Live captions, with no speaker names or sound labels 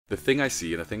the thing I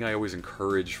see, and the thing I always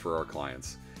encourage for our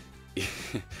clients,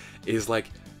 is like,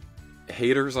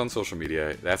 haters on social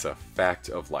media, that's a fact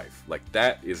of life. Like,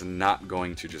 that is not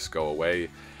going to just go away.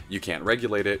 You can't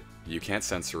regulate it, you can't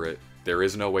censor it, there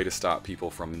is no way to stop people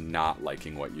from not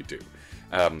liking what you do.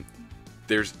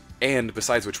 And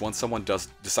besides which, once someone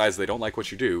decides they don't like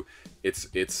what you do,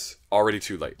 it's already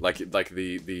too late. Like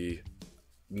the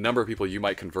number of people you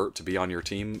might convert to be on your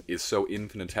team is so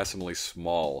infinitesimally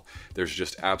small. There's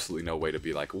just absolutely no way to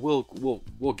be like, we'll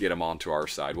get them onto our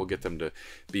side. We'll get them to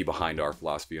be behind our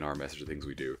philosophy and our message, the things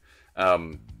we do.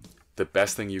 The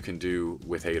best thing you can do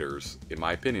with haters, in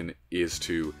my opinion, is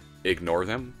to ignore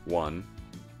them. One,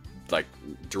 like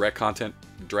direct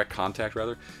contact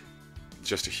rather,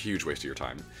 just a huge waste of your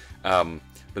time.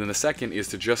 But then the second is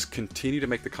to just continue to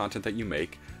make the content that you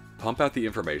make, pump out the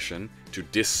information to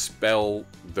dispel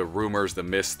the rumors, the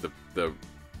myths, the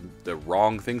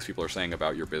wrong things people are saying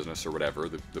about your business or whatever,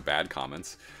 the bad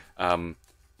comments, and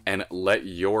let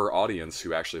your audience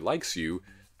who actually likes you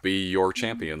be your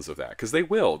champions of that, because they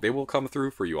will come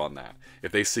through for you on that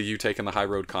if they see you taking the high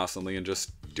road constantly and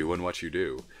just doing what you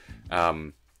do.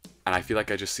 And I feel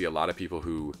like I just see a lot of people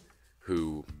who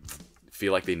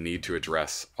feel like they need to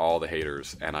address all the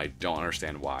haters, and I don't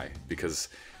understand why, because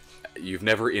you've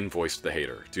never invoiced the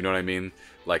hater. Do you know what I mean?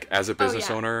 Like, as a business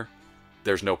owner,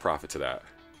 there's no profit to that.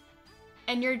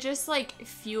 And you're just like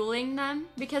fueling them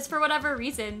because for whatever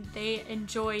reason they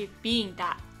enjoy being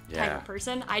that type of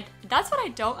person. That's what I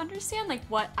don't understand. Like,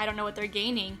 I don't know what they're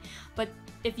gaining, but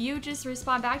if you just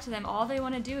respond back to them, all they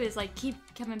want to do is like keep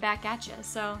coming back at you.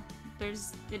 So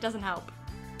it doesn't help.